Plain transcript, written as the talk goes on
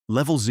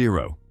Level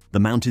 0.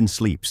 The mountain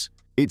sleeps.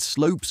 Its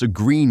slopes are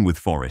green with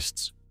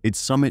forests, its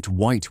summit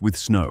white with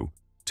snow.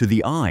 To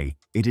the eye,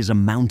 it is a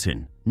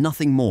mountain,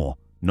 nothing more.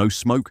 No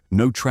smoke,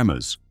 no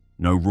tremors,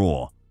 no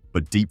roar.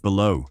 But deep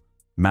below,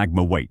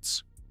 magma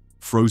waits.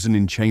 Frozen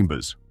in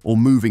chambers or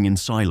moving in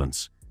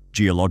silence.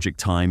 Geologic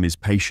time is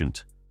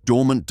patient.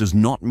 Dormant does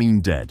not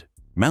mean dead.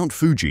 Mount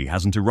Fuji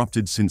hasn't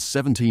erupted since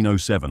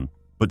 1707,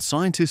 but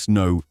scientists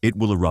know it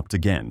will erupt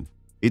again.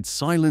 Its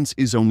silence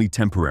is only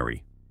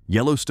temporary.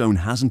 Yellowstone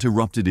hasn't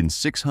erupted in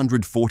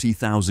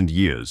 640,000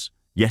 years,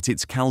 yet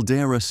its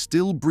caldera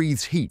still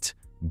breathes heat,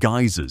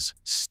 geysers,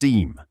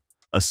 steam.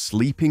 A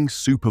sleeping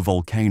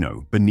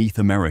supervolcano beneath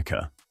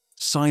America.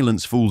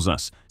 Silence fools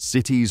us.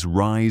 Cities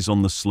rise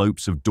on the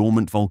slopes of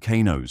dormant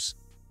volcanoes.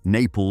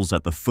 Naples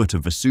at the foot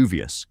of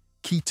Vesuvius,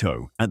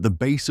 Quito at the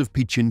base of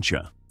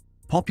Pichincha.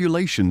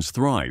 Populations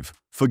thrive,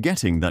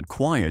 forgetting that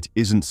quiet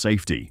isn't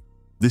safety.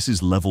 This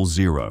is level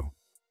 0.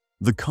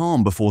 The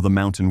calm before the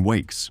mountain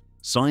wakes.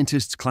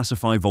 Scientists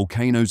classify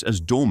volcanoes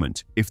as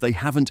dormant if they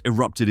haven't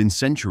erupted in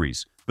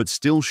centuries, but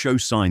still show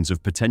signs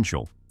of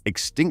potential.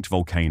 Extinct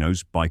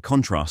volcanoes, by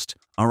contrast,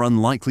 are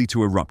unlikely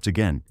to erupt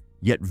again,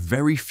 yet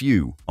very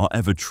few are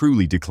ever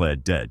truly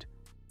declared dead.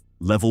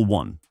 Level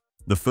 1.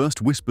 The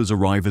first whispers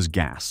arrive as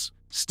gas,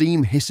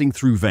 steam hissing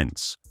through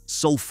vents,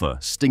 sulfur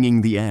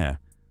stinging the air.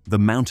 The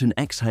mountain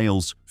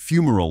exhales,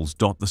 fumaroles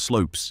dot the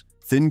slopes,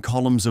 thin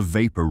columns of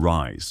vapor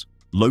rise.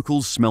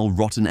 Locals smell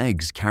rotten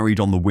eggs carried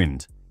on the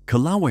wind.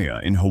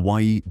 Kilauea in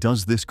Hawaii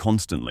does this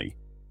constantly.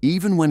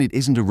 Even when it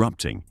isn't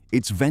erupting,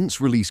 its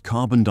vents release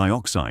carbon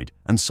dioxide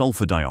and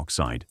sulfur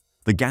dioxide.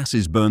 The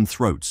gases burn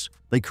throats,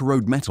 they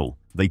corrode metal,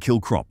 they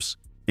kill crops.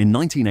 In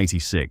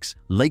 1986,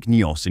 Lake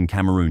Nyos in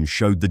Cameroon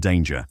showed the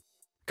danger.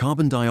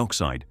 Carbon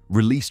dioxide,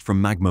 released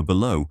from magma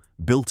below,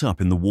 built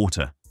up in the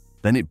water.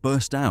 Then it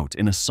burst out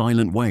in a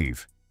silent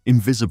wave.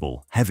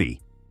 Invisible,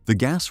 heavy. The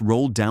gas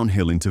rolled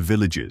downhill into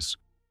villages.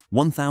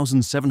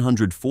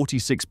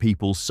 1,746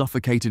 people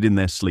suffocated in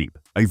their sleep.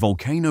 A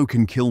volcano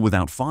can kill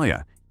without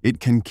fire. It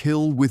can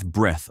kill with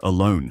breath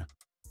alone.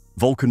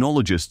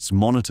 Volcanologists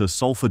monitor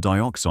sulfur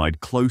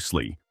dioxide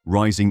closely.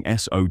 Rising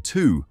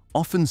SO2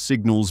 often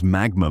signals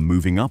magma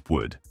moving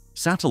upward.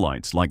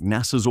 Satellites like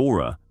NASA's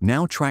Aura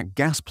now track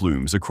gas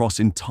plumes across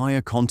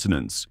entire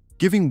continents,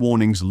 giving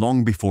warnings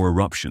long before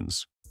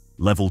eruptions.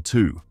 Level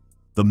 2.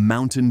 The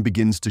mountain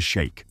begins to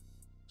shake.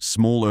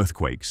 Small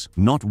earthquakes,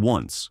 not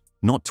once,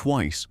 not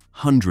twice,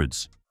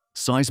 hundreds.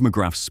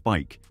 Seismographs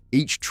spike,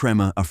 each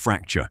tremor a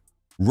fracture.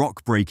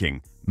 Rock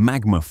breaking,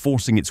 magma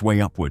forcing its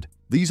way upward.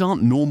 These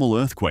aren't normal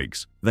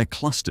earthquakes, they're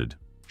clustered,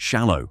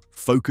 shallow,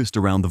 focused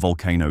around the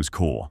volcano's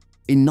core.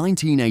 In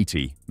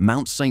 1980,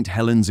 Mount St.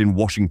 Helens in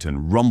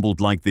Washington rumbled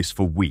like this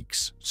for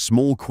weeks.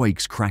 Small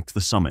quakes cracked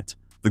the summit.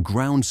 The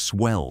ground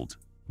swelled.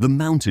 The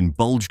mountain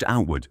bulged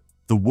outward.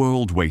 The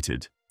world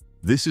waited.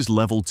 This is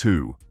level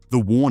 2, the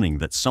warning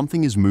that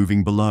something is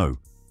moving below.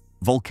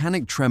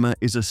 Volcanic tremor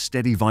is a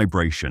steady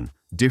vibration,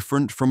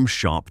 different from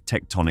sharp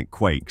tectonic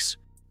quakes.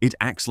 It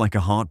acts like a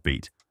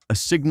heartbeat, a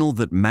signal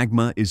that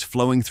magma is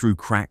flowing through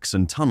cracks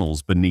and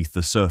tunnels beneath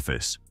the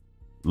surface.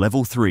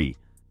 Level 3.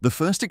 The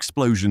first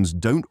explosions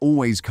don't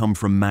always come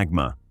from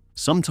magma.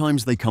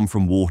 Sometimes they come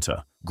from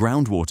water.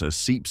 Groundwater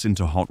seeps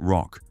into hot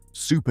rock,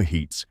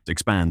 superheats,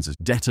 expands,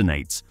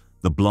 detonates.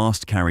 The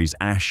blast carries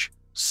ash,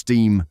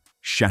 steam,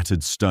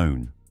 shattered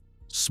stone.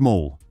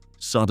 Small,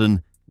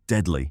 sudden,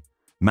 deadly.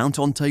 Mount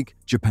Ontake,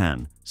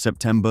 Japan,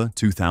 September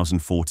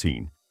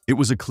 2014. It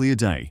was a clear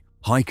day.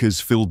 Hikers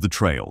filled the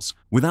trails.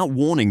 Without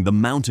warning, the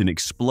mountain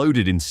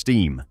exploded in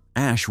steam.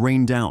 Ash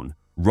rained down.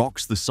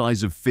 Rocks the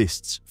size of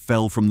fists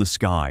fell from the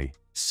sky.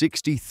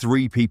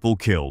 63 people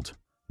killed.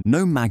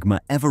 No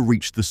magma ever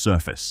reached the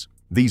surface.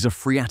 These are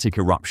phreatic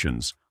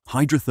eruptions,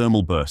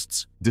 hydrothermal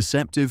bursts,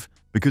 deceptive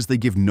because they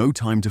give no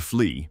time to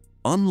flee.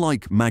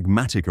 Unlike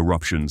magmatic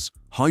eruptions,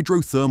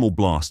 hydrothermal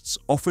blasts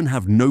often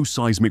have no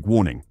seismic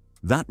warning.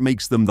 That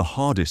makes them the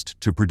hardest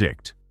to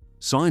predict.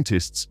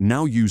 Scientists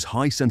now use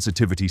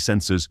high-sensitivity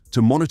sensors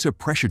to monitor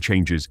pressure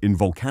changes in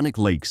volcanic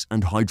lakes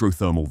and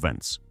hydrothermal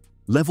vents.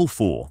 Level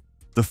 4.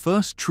 The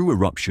first true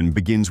eruption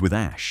begins with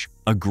ash.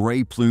 A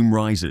gray plume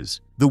rises.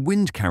 The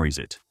wind carries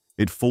it.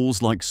 It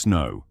falls like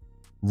snow.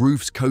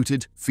 Roofs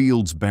coated,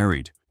 fields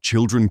buried.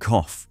 Children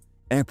cough.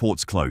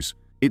 Airports close.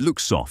 It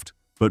looks soft,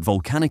 but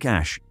volcanic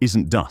ash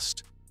isn't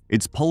dust.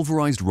 It's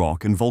pulverized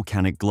rock and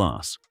volcanic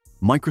glass.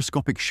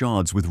 Microscopic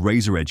shards with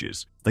razor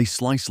edges. They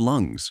slice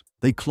lungs.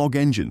 They clog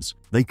engines.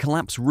 They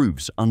collapse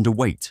roofs under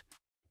weight.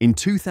 In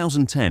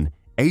 2010,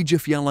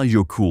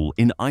 Eyjafjallajökull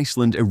in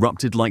Iceland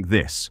erupted like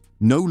this.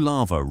 No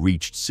lava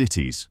reached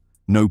cities.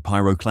 No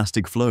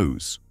pyroclastic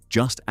flows.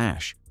 Just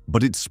ash.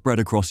 But it spread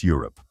across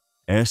Europe.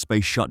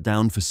 Airspace shut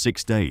down for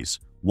 6 days.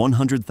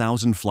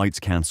 100,000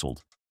 flights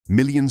cancelled.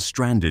 Millions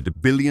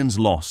stranded, billions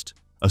lost.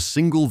 A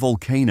single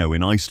volcano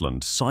in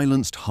Iceland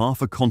silenced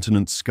half a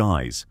continent's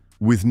skies,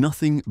 with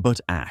nothing but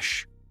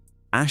ash.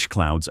 Ash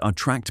clouds are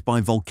tracked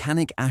by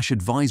volcanic ash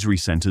advisory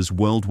centers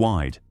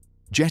worldwide.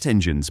 Jet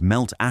engines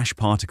melt ash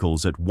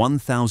particles at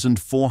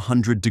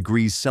 1,400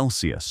 degrees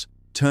Celsius.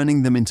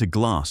 turning them into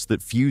glass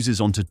that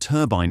fuses onto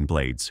turbine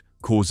blades,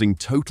 causing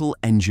total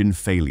engine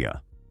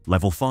failure.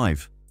 Level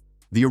 5.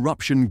 The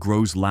eruption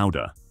grows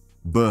louder.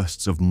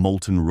 Bursts of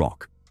molten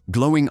rock.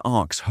 Glowing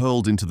arcs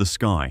hurled into the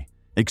sky.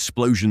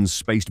 Explosions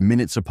spaced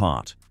minutes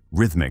apart.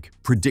 Rhythmic,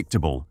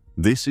 predictable.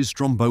 This is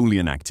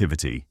Strombolian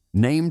activity.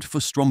 Named for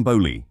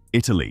Stromboli,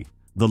 Italy,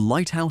 the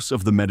lighthouse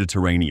of the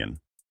Mediterranean.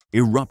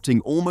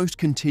 Erupting almost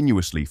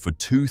continuously for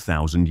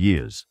 2,000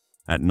 years.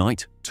 At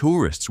night,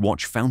 tourists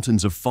watch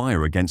fountains of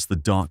fire against the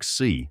dark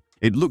sea.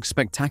 It looks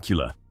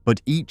spectacular,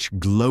 but each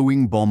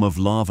glowing bomb of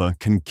lava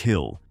can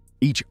kill.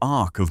 Each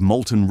arc of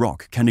molten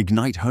rock can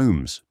ignite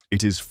homes.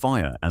 It is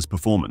fire as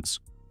performance,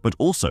 but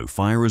also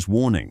fire as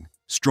warning.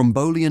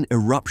 Strombolian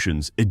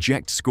eruptions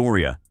eject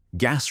scoria,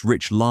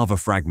 gas-rich lava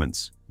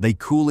fragments. They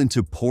cool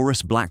into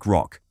porous black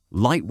rock,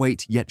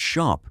 lightweight yet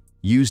sharp,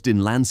 used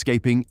in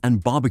landscaping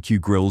and barbecue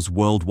grills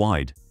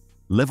worldwide.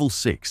 Level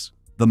 6.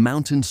 The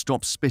mountain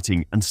stops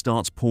spitting and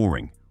starts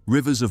pouring.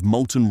 Rivers of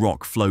molten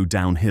rock flow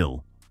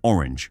downhill.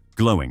 Orange,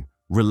 glowing,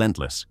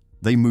 relentless.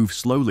 They move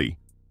slowly,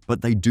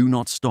 but they do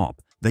not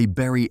stop. They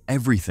bury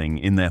everything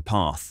in their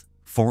path.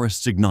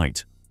 Forests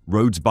ignite.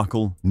 Roads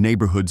buckle.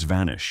 Neighborhoods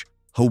vanish.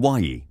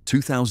 Hawaii,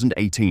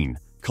 2018.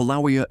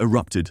 Kilauea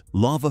erupted.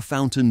 Lava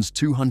fountains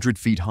 200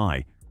 feet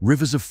high.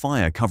 Rivers of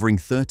fire covering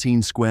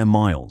 13 square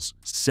miles.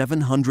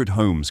 700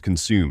 homes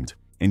consumed.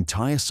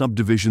 Entire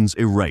subdivisions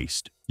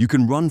erased. You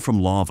can run from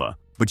lava,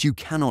 but you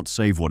cannot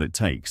save what it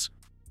takes.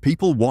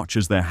 People watch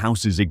as their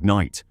houses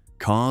ignite.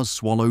 Cars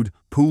swallowed,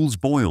 pools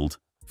boiled,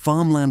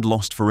 farmland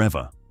lost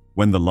forever.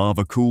 When the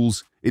lava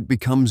cools, it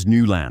becomes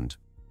new land.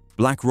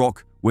 Black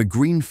rock, where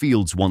green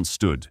fields once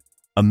stood.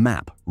 A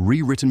map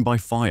rewritten by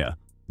fire.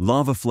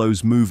 Lava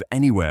flows move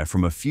anywhere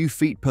from a few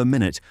feet per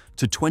minute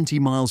to 20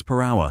 miles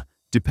per hour,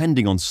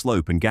 depending on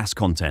slope and gas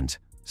content.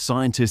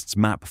 Scientists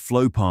map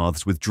flow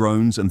paths with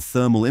drones and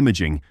thermal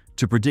imaging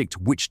to predict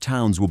which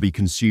towns will be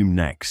consumed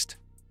next.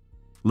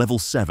 Level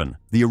 7.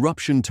 The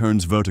eruption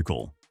turns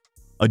vertical.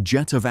 A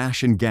jet of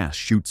ash and gas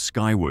shoots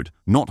skyward,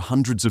 not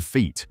hundreds of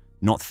feet,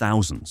 not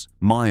thousands,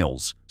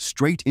 miles,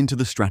 straight into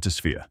the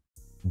stratosphere.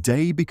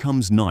 Day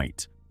becomes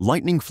night.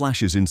 Lightning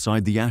flashes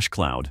inside the ash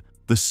cloud.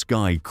 The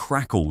sky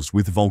crackles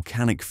with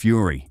volcanic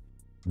fury.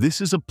 This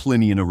is a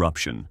Plinian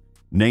eruption,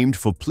 named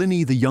for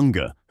Pliny the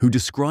Younger, who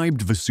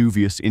described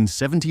Vesuvius in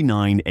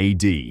 79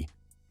 AD.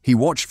 He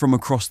watched from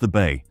across the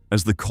bay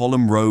as the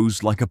column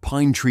rose like a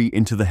pine tree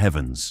into the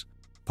heavens.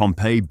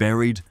 Pompeii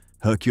buried,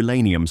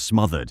 Herculaneum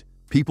smothered,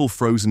 people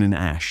frozen in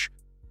ash,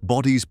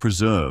 bodies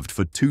preserved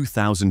for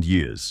 2,000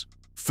 years.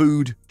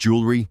 Food,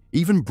 jewelry,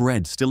 even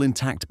bread still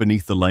intact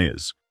beneath the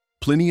layers.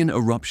 Plinian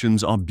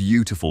eruptions are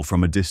beautiful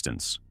from a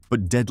distance,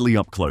 but deadly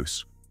up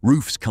close.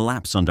 Roofs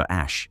collapse under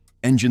ash,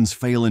 engines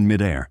fail in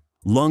midair,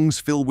 lungs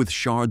fill with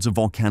shards of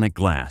volcanic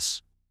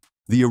glass.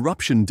 The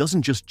eruption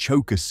doesn't just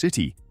choke a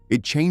city,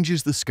 it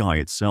changes the sky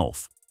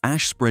itself.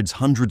 Ash spreads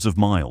hundreds of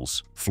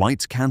miles,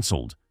 flights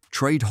cancelled,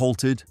 trade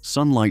halted,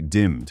 sunlight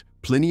dimmed.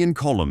 Plinian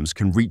columns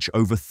can reach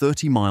over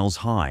 30 miles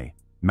high.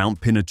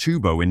 Mount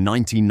Pinatubo in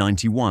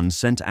 1991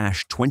 sent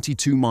ash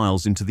 22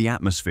 miles into the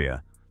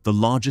atmosphere, the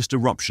largest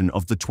eruption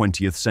of the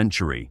 20th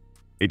century.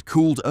 It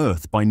cooled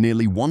Earth by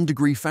nearly 1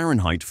 degree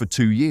Fahrenheit for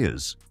 2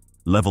 years.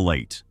 Level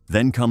 8.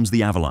 Then comes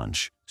the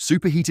avalanche.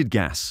 Superheated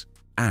gas,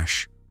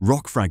 ash,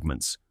 rock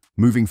fragments,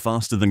 moving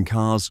faster than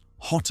cars,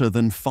 hotter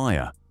than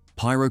fire.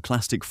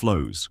 Pyroclastic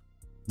flows.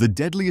 The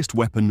deadliest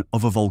weapon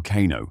of a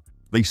volcano.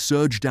 They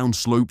surge down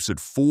slopes at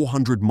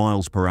 400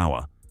 miles per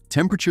hour.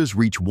 Temperatures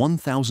reach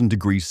 1,000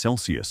 degrees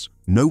Celsius.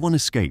 No one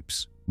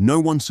escapes. No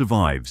one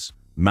survives.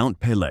 Mount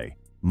Pelée,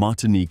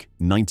 Martinique,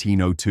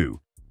 1902.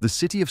 The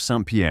city of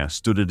Saint-Pierre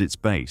stood at its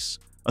base,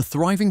 a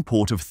thriving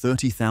port of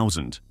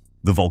 30,000.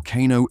 The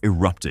volcano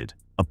erupted.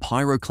 A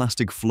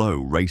pyroclastic flow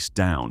raced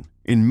down.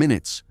 In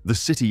minutes, the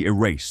city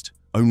erased.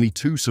 Only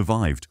 2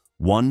 survived.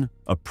 One,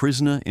 a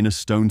prisoner in a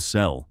stone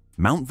cell.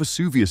 Mount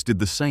Vesuvius did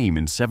the same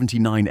in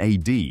 79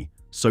 AD.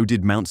 So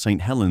did Mount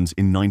St. Helens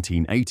in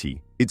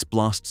 1980. Its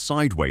blast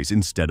sideways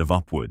instead of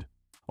upward.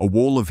 A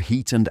wall of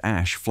heat and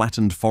ash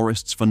flattened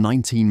forests for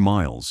 19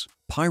 miles.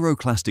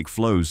 Pyroclastic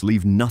flows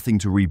leave nothing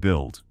to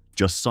rebuild,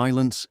 just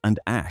silence and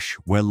ash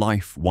where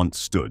life once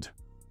stood.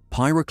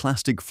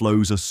 Pyroclastic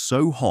flows are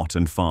so hot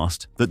and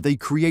fast that they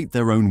create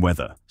their own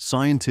weather.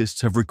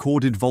 Scientists have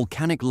recorded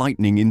volcanic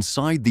lightning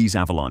inside these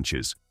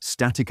avalanches,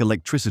 static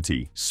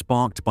electricity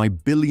sparked by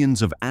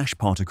billions of ash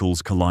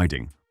particles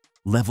colliding.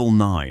 Level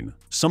 9.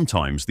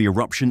 Sometimes the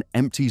eruption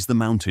empties the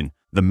mountain,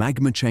 the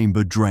magma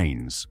chamber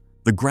drains.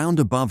 The ground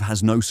above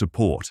has no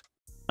support,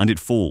 and it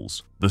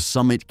falls. The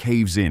summit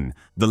caves in,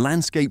 the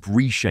landscape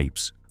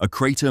reshapes. A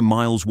crater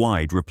miles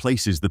wide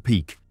replaces the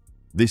peak.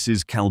 This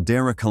is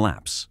caldera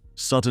collapse.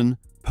 Sudden,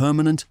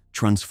 permanent,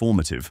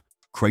 transformative.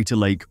 Crater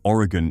Lake,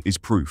 Oregon is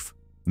proof.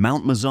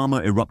 Mount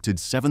Mazama erupted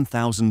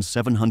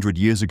 7,700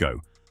 years ago.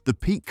 The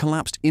peak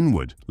collapsed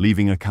inward,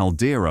 leaving a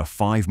caldera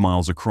 5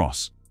 miles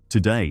across.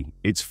 Today,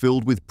 it's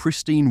filled with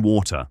pristine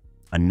water,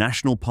 a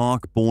national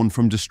park born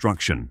from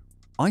destruction.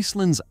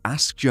 Iceland's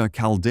Askja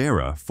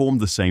caldera formed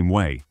the same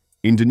way.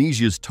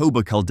 Indonesia's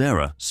Toba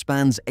caldera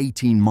spans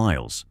 18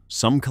 miles.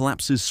 Some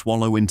collapses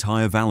swallow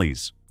entire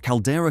valleys.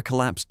 Caldera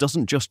collapse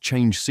doesn't just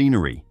change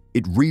scenery,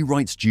 it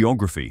rewrites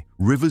geography.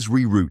 Rivers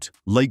reroute,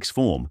 lakes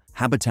form,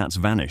 habitats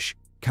vanish.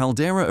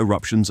 Caldera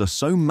eruptions are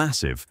so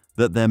massive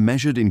that they're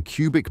measured in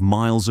cubic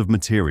miles of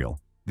material.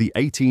 The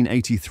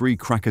 1883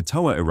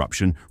 Krakatoa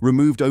eruption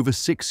removed over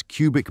 6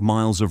 cubic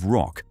miles of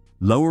rock,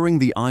 lowering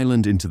the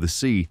island into the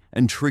sea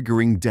and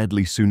triggering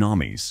deadly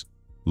tsunamis.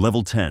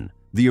 Level 10.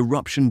 The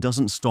eruption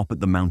doesn't stop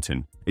at the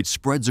mountain. It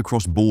spreads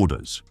across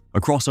borders,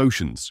 across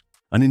oceans.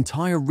 An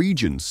entire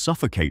region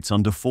suffocates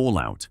under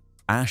fallout.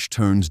 Ash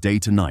turns day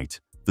to night.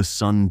 The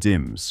sun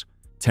dims.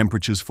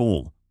 Temperatures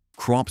fall.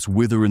 Crops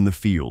wither in the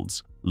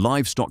fields.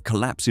 Livestock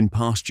collapse in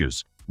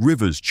pastures.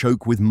 Rivers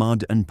choke with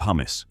mud and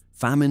pumice.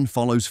 Famine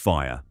follows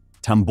fire.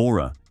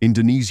 Tambora,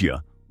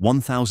 Indonesia,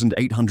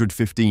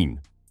 1815.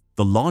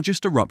 The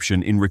largest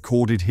eruption in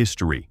recorded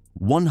history.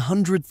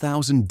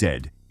 100,000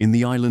 dead in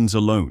the islands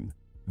alone.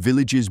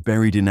 Villages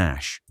buried in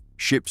ash.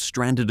 Ships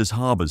stranded as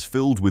harbors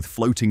filled with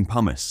floating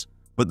pumice.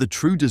 But the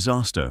true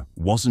disaster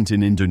wasn't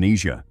in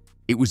Indonesia.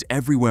 It was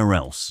everywhere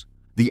else.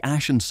 The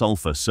ash and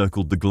sulfur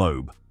circled the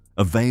globe,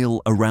 a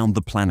veil around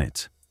the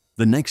planet.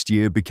 The next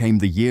year became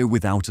the year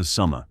without a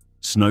summer.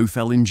 Snow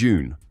fell in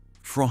June,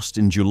 frost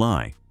in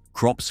July.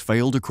 Crops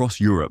failed across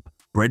Europe,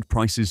 bread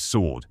prices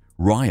soared,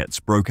 riots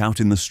broke out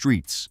in the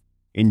streets.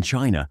 In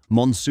China,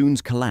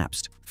 monsoons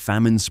collapsed,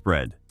 famine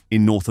spread.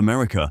 In North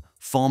America,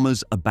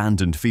 farmers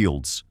abandoned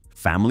fields.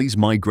 Families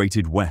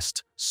migrated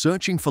west,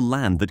 searching for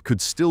land that could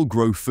still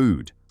grow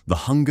food.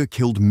 The hunger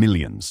killed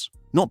millions,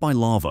 not by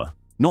lava,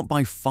 not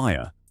by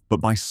fire,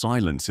 but by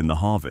silence in the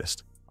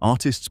harvest.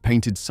 Artists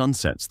painted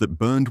sunsets that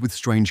burned with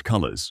strange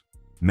colors.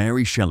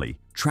 Mary Shelley,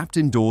 trapped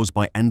indoors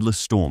by endless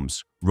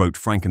storms, wrote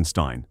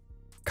Frankenstein.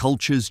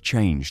 Cultures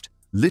changed,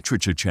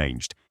 literature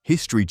changed,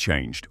 history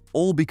changed,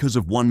 all because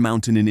of one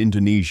mountain in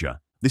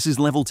Indonesia. This is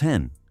level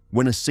 10,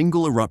 when a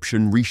single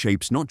eruption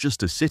reshapes not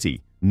just a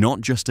city,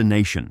 not just a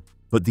nation,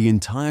 but the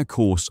entire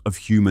course of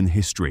human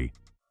history.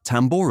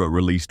 Tambora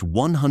released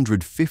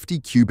 150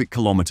 cubic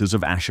kilometers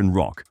of ash and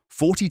rock,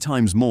 40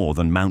 times more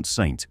than Mount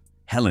St.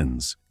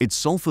 Helens. Its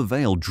sulfur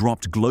veil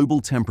dropped global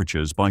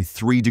temperatures by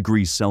 3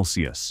 degrees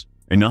Celsius,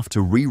 enough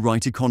to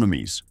rewrite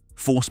economies,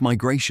 force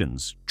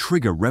migrations,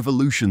 trigger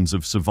revolutions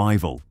of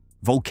survival.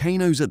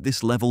 Volcanoes at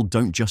this level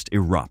don't just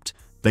erupt,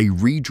 they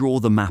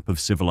redraw the map of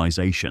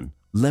civilization.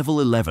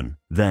 Level 11.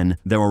 Then,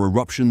 there are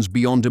eruptions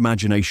beyond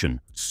imagination,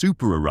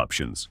 super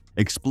eruptions,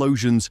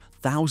 explosions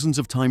thousands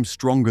of times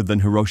stronger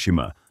than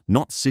Hiroshima,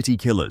 not city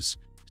killers,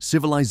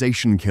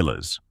 civilization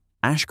killers.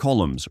 Ash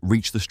columns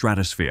reach the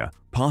stratosphere,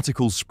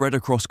 particles spread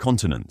across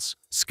continents,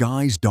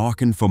 skies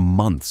darken for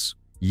months,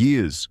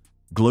 years.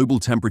 Global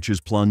temperatures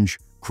plunge,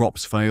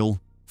 crops fail,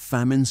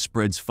 famine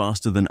spreads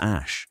faster than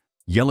ash.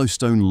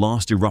 Yellowstone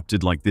last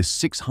erupted like this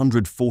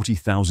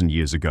 640,000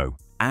 years ago.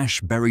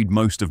 Ash buried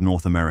most of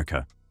North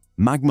America.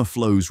 Magma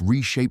flows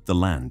reshaped the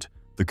land.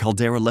 The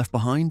caldera left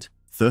behind?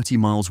 30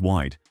 miles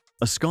wide.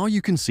 A scar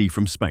you can see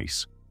from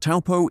space.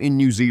 Taupo in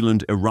New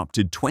Zealand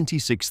erupted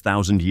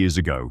 26,000 years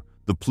ago.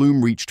 The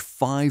plume reached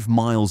 5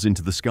 miles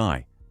into the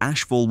sky.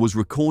 Ashfall was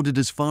recorded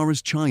as far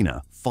as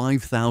China,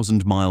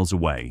 5,000 miles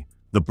away.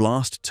 The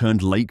blast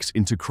turned lakes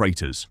into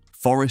craters,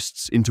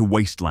 forests into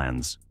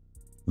wastelands.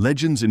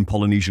 Legends in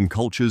Polynesian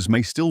cultures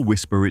may still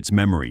whisper its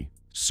memory.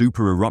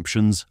 Super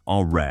eruptions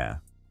are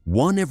rare.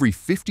 One every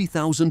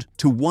 50,000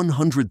 to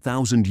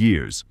 100,000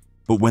 years.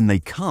 But when they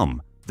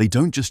come, they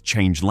don't just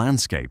change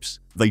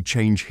landscapes, they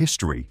change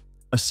history.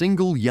 A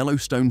single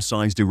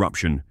Yellowstone-sized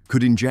eruption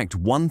could inject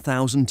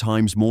 1,000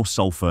 times more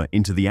sulfur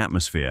into the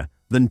atmosphere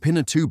than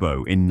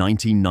Pinatubo in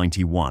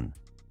 1991.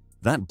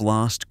 That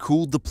blast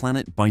cooled the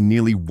planet by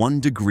nearly 1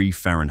 degree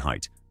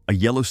Fahrenheit. A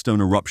Yellowstone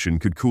eruption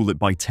could cool it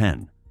by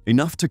 10,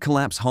 enough to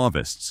collapse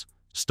harvests,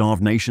 starve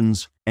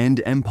nations,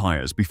 end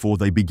empires before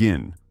they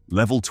begin.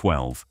 Level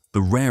 12,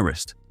 the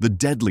rarest, the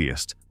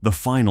deadliest, the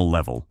final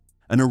level.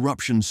 An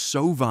eruption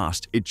so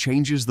vast it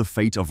changes the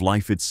fate of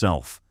life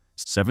itself.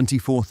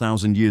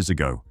 74,000 years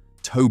ago,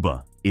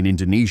 Toba in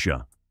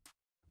Indonesia.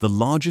 The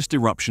largest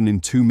eruption in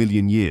 2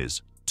 million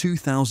years,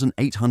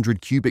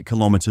 2,800 cubic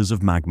kilometers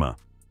of magma.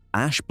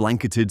 Ash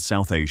blanketed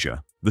South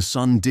Asia. The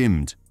sun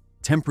dimmed.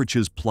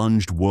 Temperatures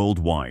plunged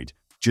worldwide.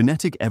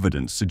 Genetic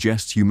evidence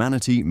suggests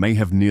humanity may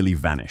have nearly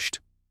vanished.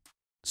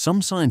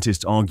 Some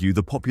scientists argue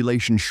the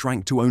population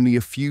shrank to only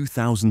a few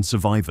thousand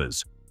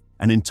survivors.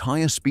 An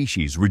entire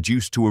species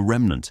reduced to a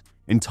remnant,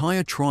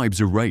 entire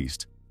tribes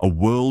erased, a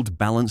world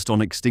balanced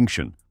on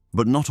extinction.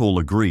 But not all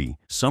agree.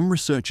 Some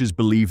researchers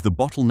believe the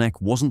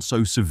bottleneck wasn't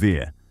so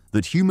severe,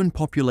 that human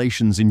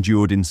populations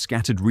endured in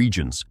scattered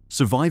regions,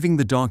 surviving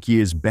the dark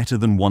years better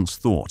than once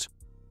thought.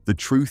 The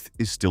truth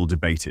is still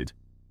debated.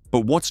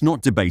 But what's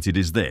not debated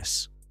is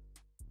this.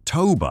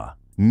 Toba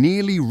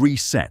nearly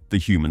reset the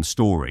human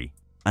story.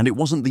 And it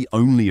wasn't the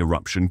only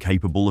eruption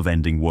capable of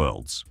ending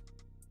worlds.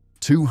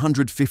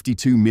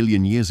 252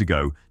 million years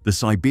ago, the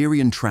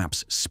Siberian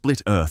traps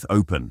split Earth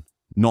open.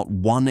 Not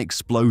one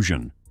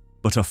explosion,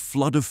 but a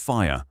flood of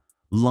fire,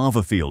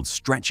 Lava fields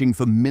stretching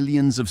for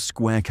millions of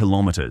square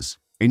kilometers.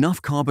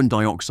 Enough carbon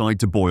dioxide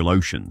to boil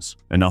oceans,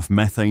 enough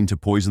methane to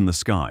poison the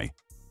sky.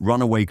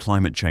 Runaway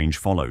climate change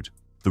followed.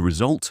 The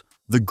result?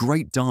 The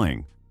Great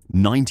Dying.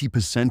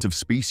 90% of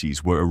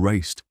species were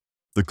erased.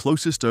 The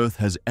closest Earth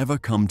has ever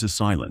come to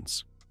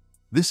silence.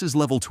 This is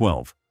level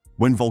 12,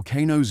 when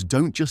volcanoes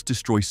don't just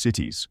destroy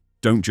cities,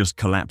 don't just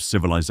collapse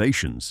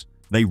civilizations,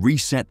 they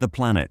reset the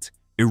planet,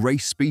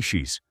 erase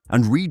species,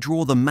 and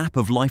redraw the map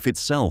of life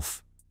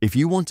itself. If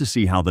you want to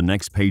see how the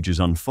next pages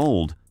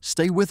unfold,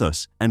 stay with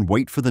us and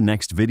wait for the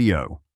next video.